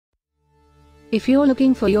If you're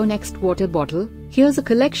looking for your next water bottle, here's a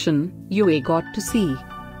collection you got to see.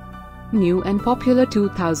 New and popular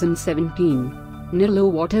 2017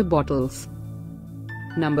 Nirlon water bottles.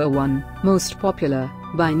 Number 1, most popular,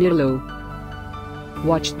 by Nirlon.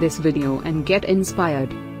 Watch this video and get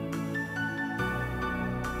inspired.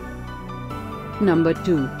 Number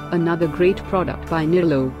 2, another great product by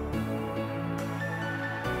Nirlon.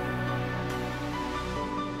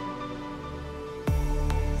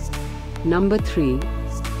 Number 3.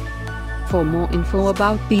 For more info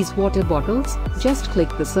about these water bottles, just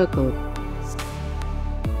click the circle.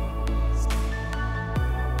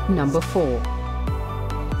 Number 4.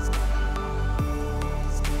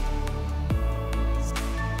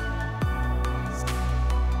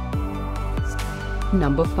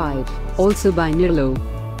 Number 5, also by Nirlon.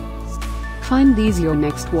 Find these your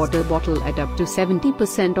next water bottle at up to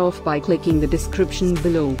 70% off by clicking the description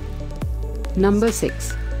below. Number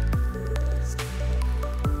 6.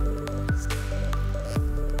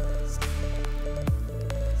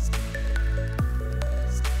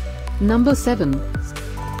 Number 7.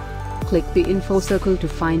 Click the info circle to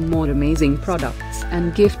find more amazing products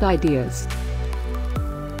and gift ideas.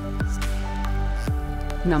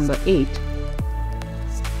 Number 8.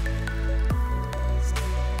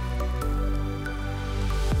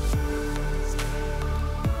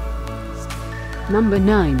 Number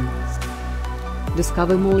 9.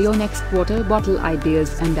 Discover more your next water bottle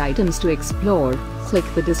ideas and items to explore, click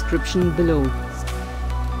the description below.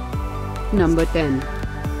 Number 10.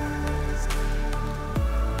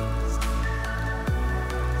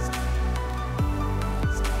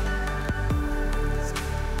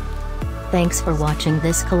 Thanks for watching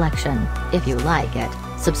this collection. If you like it,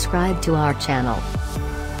 subscribe to our channel.